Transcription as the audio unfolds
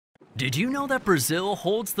Did you know that Brazil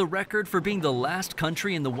holds the record for being the last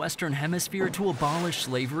country in the Western Hemisphere to abolish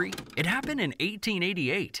slavery? It happened in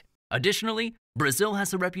 1888. Additionally, Brazil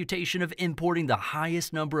has a reputation of importing the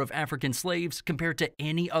highest number of African slaves compared to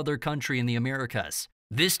any other country in the Americas.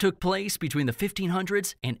 This took place between the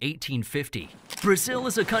 1500s and 1850. Brazil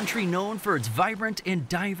is a country known for its vibrant and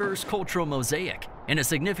diverse cultural mosaic, and a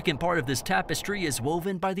significant part of this tapestry is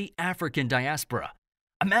woven by the African diaspora.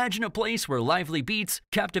 Imagine a place where lively beats,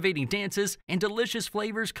 captivating dances, and delicious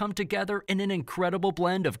flavors come together in an incredible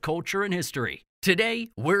blend of culture and history.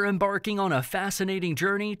 Today, we're embarking on a fascinating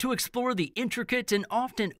journey to explore the intricate and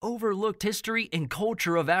often overlooked history and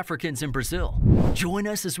culture of Africans in Brazil. Join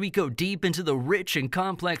us as we go deep into the rich and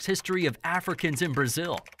complex history of Africans in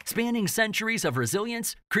Brazil, spanning centuries of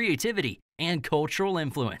resilience, creativity, and cultural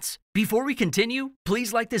influence. Before we continue,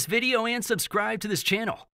 please like this video and subscribe to this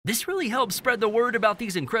channel. This really helps spread the word about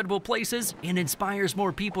these incredible places and inspires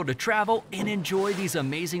more people to travel and enjoy these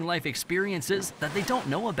amazing life experiences that they don't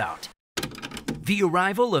know about. The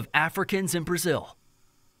arrival of Africans in Brazil.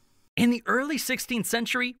 In the early 16th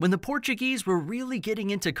century, when the Portuguese were really getting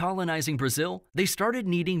into colonizing Brazil, they started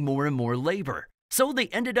needing more and more labor. So they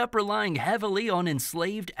ended up relying heavily on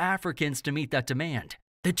enslaved Africans to meet that demand.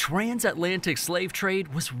 The transatlantic slave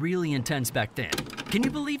trade was really intense back then. Can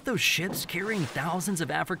you believe those ships carrying thousands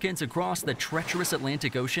of Africans across the treacherous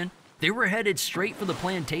Atlantic Ocean? They were headed straight for the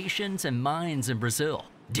plantations and mines in Brazil.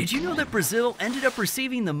 Did you know that Brazil ended up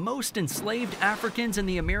receiving the most enslaved Africans in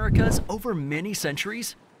the Americas over many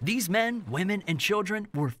centuries? These men, women, and children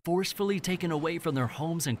were forcefully taken away from their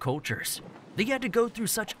homes and cultures. They had to go through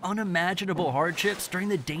such unimaginable hardships during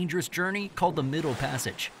the dangerous journey called the Middle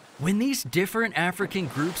Passage. When these different African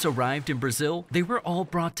groups arrived in Brazil, they were all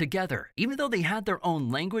brought together, even though they had their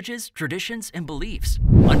own languages, traditions, and beliefs.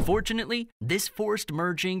 Unfortunately, this forced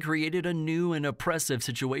merging created a new and oppressive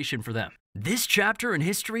situation for them. This chapter in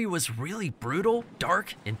history was really brutal,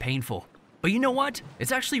 dark, and painful. But you know what?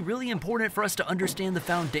 It's actually really important for us to understand the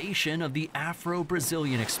foundation of the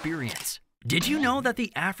Afro-Brazilian experience. Did you know that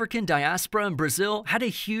the African diaspora in Brazil had a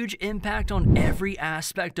huge impact on every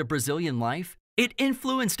aspect of Brazilian life? It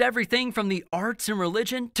influenced everything from the arts and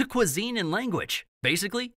religion to cuisine and language.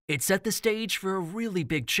 Basically, it set the stage for a really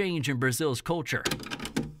big change in Brazil's culture.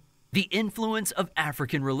 The influence of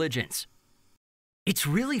African religions. It's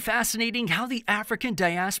really fascinating how the African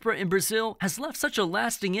diaspora in Brazil has left such a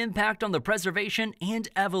lasting impact on the preservation and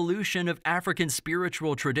evolution of African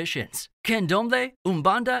spiritual traditions. Candomblé,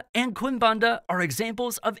 Umbanda, and Quimbanda are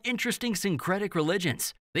examples of interesting syncretic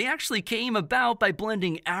religions. They actually came about by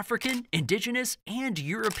blending African, indigenous, and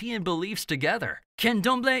European beliefs together.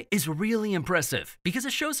 Candomblé is really impressive because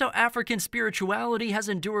it shows how African spirituality has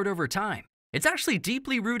endured over time. It's actually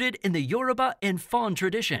deeply rooted in the Yoruba and Fon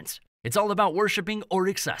traditions. It's all about worshiping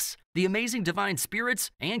Orixás, the amazing divine spirits,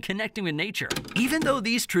 and connecting with nature. Even though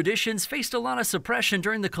these traditions faced a lot of suppression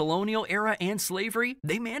during the colonial era and slavery,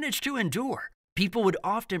 they managed to endure. People would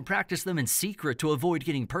often practice them in secret to avoid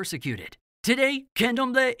getting persecuted. Today,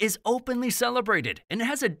 Candomblé is openly celebrated, and it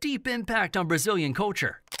has a deep impact on Brazilian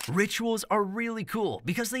culture. Rituals are really cool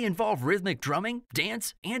because they involve rhythmic drumming,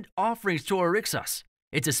 dance, and offerings to Orixás.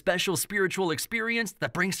 It's a special spiritual experience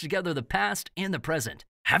that brings together the past and the present.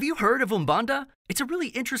 Have you heard of Umbanda? It's a really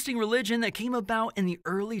interesting religion that came about in the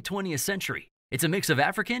early 20th century. It's a mix of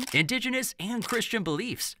African, indigenous, and Christian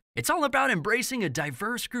beliefs. It's all about embracing a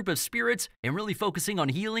diverse group of spirits and really focusing on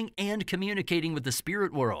healing and communicating with the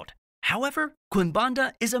spirit world. However,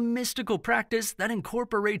 Quimbanda is a mystical practice that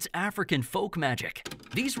incorporates African folk magic.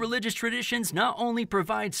 These religious traditions not only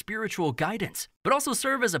provide spiritual guidance, but also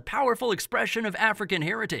serve as a powerful expression of African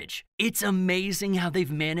heritage. It's amazing how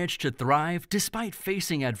they've managed to thrive despite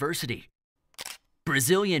facing adversity.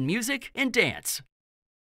 Brazilian music and dance.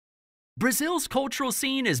 Brazil's cultural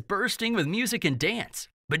scene is bursting with music and dance.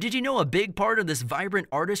 But did you know a big part of this vibrant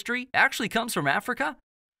artistry actually comes from Africa?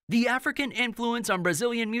 The African influence on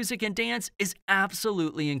Brazilian music and dance is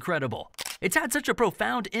absolutely incredible. It's had such a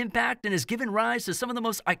profound impact and has given rise to some of the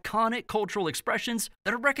most iconic cultural expressions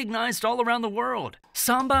that are recognized all around the world.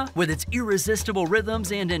 Samba, with its irresistible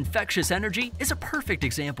rhythms and infectious energy, is a perfect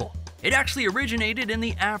example. It actually originated in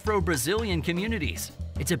the Afro-Brazilian communities.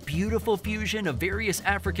 It's a beautiful fusion of various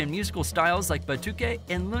African musical styles like batuque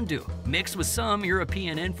and lundu, mixed with some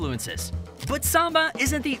European influences. But samba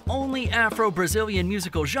isn't the only Afro-Brazilian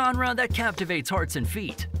musical genre that captivates hearts and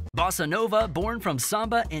feet. Bossa Nova, born from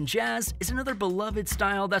samba and jazz, is another beloved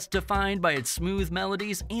style that's defined by its smooth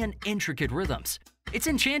melodies and intricate rhythms. It's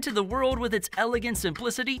enchanted the world with its elegant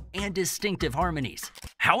simplicity and distinctive harmonies.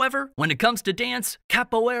 However, when it comes to dance,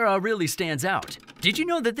 capoeira really stands out. Did you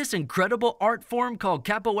know that this incredible art form called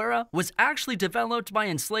capoeira was actually developed by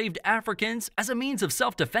enslaved Africans as a means of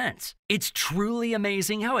self-defense? It's truly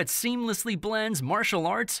amazing how it seamlessly blends martial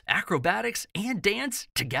arts, acrobatics, and dance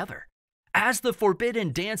together. As the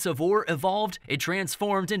forbidden dance of war evolved, it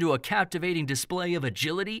transformed into a captivating display of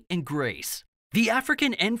agility and grace. The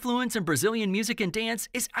African influence in Brazilian music and dance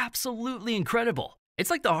is absolutely incredible. It's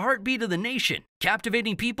like the heartbeat of the nation,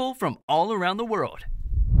 captivating people from all around the world.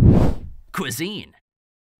 Cuisine.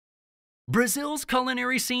 Brazil's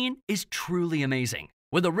culinary scene is truly amazing,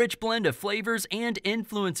 with a rich blend of flavors and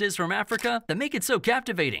influences from Africa that make it so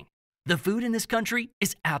captivating. The food in this country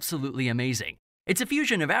is absolutely amazing. It's a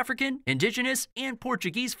fusion of African, indigenous, and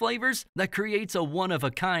Portuguese flavors that creates a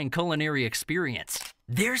one-of-a-kind culinary experience.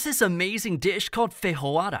 There's this amazing dish called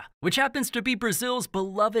feijoada, which happens to be Brazil's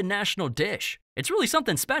beloved national dish. It's really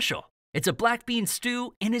something special. It's a black bean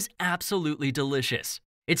stew and is absolutely delicious.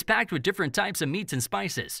 It's packed with different types of meats and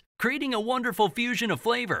spices, creating a wonderful fusion of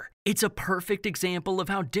flavor. It's a perfect example of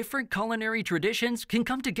how different culinary traditions can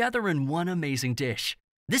come together in one amazing dish.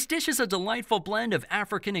 This dish is a delightful blend of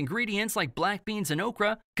African ingredients like black beans and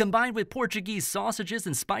okra, combined with Portuguese sausages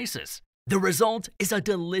and spices. The result is a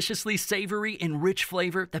deliciously savory and rich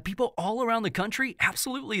flavor that people all around the country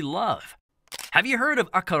absolutely love. Have you heard of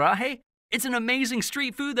acarajé? It's an amazing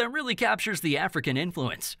street food that really captures the African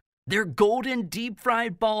influence. They're golden,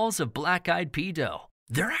 deep-fried balls of black-eyed pea dough.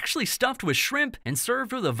 They're actually stuffed with shrimp and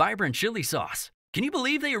served with a vibrant chili sauce. Can you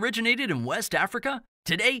believe they originated in West Africa?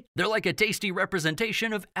 Today, they're like a tasty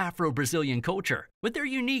representation of Afro-Brazilian culture, with their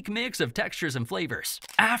unique mix of textures and flavors.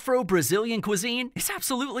 Afro-Brazilian cuisine is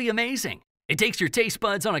absolutely amazing. It takes your taste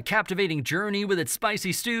buds on a captivating journey with its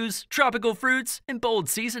spicy stews, tropical fruits, and bold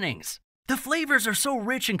seasonings. The flavors are so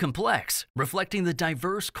rich and complex, reflecting the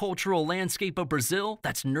diverse cultural landscape of Brazil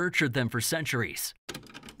that's nurtured them for centuries.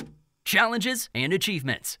 Challenges and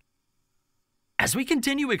achievements. As we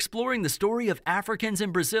continue exploring the story of Africans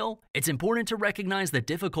in Brazil, it's important to recognize the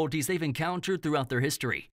difficulties they've encountered throughout their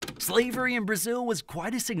history. Slavery in Brazil was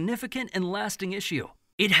quite a significant and lasting issue.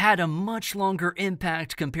 It had a much longer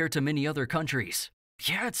impact compared to many other countries.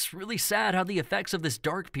 Yeah, it's really sad how the effects of this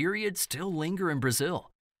dark period still linger in Brazil.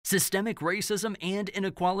 Systemic racism and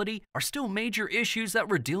inequality are still major issues that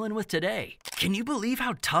we're dealing with today. Can you believe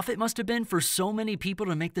how tough it must have been for so many people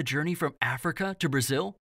to make the journey from Africa to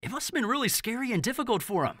Brazil? It must have been really scary and difficult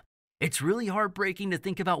for them. It's really heartbreaking to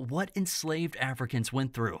think about what enslaved Africans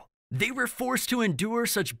went through. They were forced to endure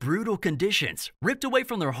such brutal conditions, ripped away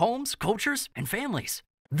from their homes, cultures, and families.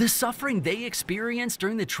 The suffering they experienced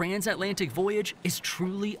during the transatlantic voyage is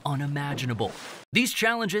truly unimaginable. These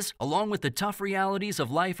challenges, along with the tough realities of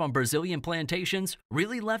life on Brazilian plantations,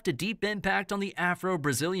 really left a deep impact on the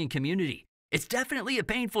Afro-Brazilian community. It's definitely a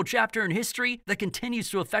painful chapter in history that continues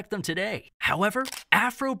to affect them today. However,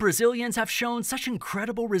 Afro-Brazilians have shown such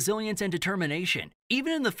incredible resilience and determination,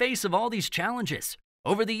 even in the face of all these challenges.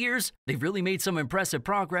 Over the years, they've really made some impressive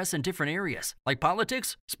progress in different areas, like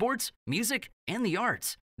politics, sports, music, and the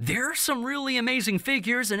arts. There are some really amazing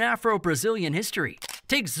figures in Afro-Brazilian history.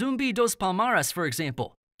 Take Zumbi dos Palmares, for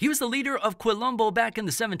example. He was the leader of Quilombo back in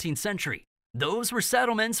the 17th century. Those were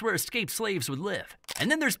settlements where escaped slaves would live.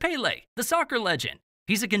 And then there's Pelé, the soccer legend.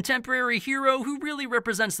 He's a contemporary hero who really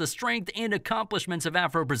represents the strength and accomplishments of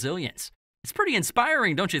Afro-Brazilians. It's pretty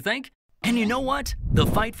inspiring, don't you think? And you know what? The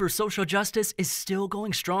fight for social justice is still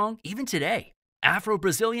going strong even today.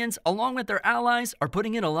 Afro-Brazilians, along with their allies, are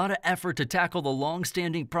putting in a lot of effort to tackle the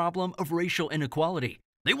long-standing problem of racial inequality.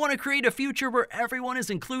 They want to create a future where everyone is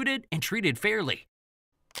included and treated fairly.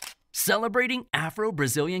 Celebrating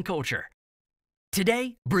Afro-Brazilian culture.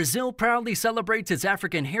 Today, Brazil proudly celebrates its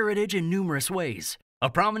African heritage in numerous ways. A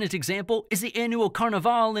prominent example is the annual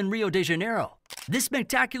Carnival in Rio de Janeiro. This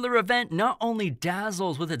spectacular event not only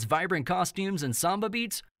dazzles with its vibrant costumes and samba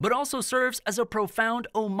beats, but also serves as a profound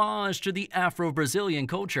homage to the Afro-Brazilian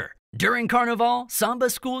culture. During Carnival, samba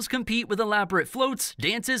schools compete with elaborate floats,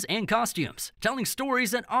 dances, and costumes, telling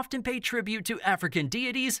stories that often pay tribute to African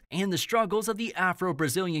deities and the struggles of the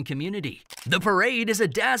Afro-Brazilian community. The parade is a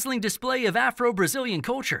dazzling display of Afro-Brazilian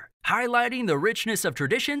culture, highlighting the richness of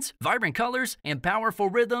traditions, vibrant colors, and powerful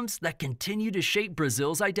rhythms that continue to shape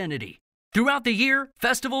Brazil's identity. Throughout the year,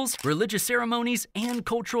 festivals, religious ceremonies, and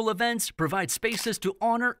cultural events provide spaces to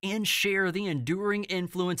honor and share the enduring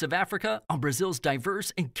influence of Africa on Brazil's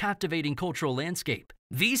diverse and captivating cultural landscape.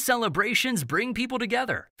 These celebrations bring people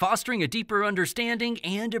together, fostering a deeper understanding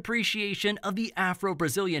and appreciation of the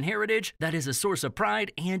Afro-Brazilian heritage that is a source of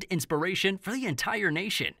pride and inspiration for the entire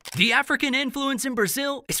nation. The African influence in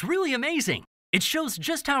Brazil is really amazing. It shows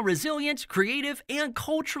just how resilient, creative, and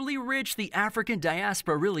culturally rich the African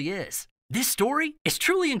diaspora really is. This story is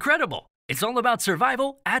truly incredible. It's all about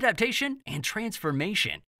survival, adaptation, and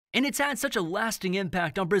transformation, and it's had such a lasting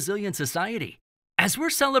impact on Brazilian society. As we're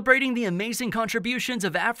celebrating the amazing contributions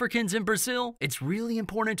of Africans in Brazil, it's really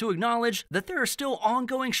important to acknowledge that there are still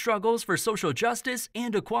ongoing struggles for social justice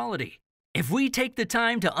and equality. If we take the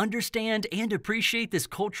time to understand and appreciate this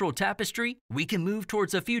cultural tapestry, we can move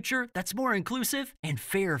towards a future that's more inclusive and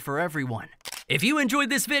fair for everyone. If you enjoyed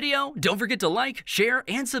this video, don't forget to like, share,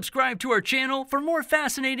 and subscribe to our channel for more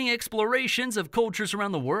fascinating explorations of cultures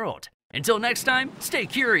around the world. Until next time, stay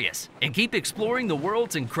curious and keep exploring the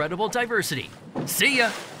world's incredible diversity. See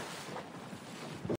ya!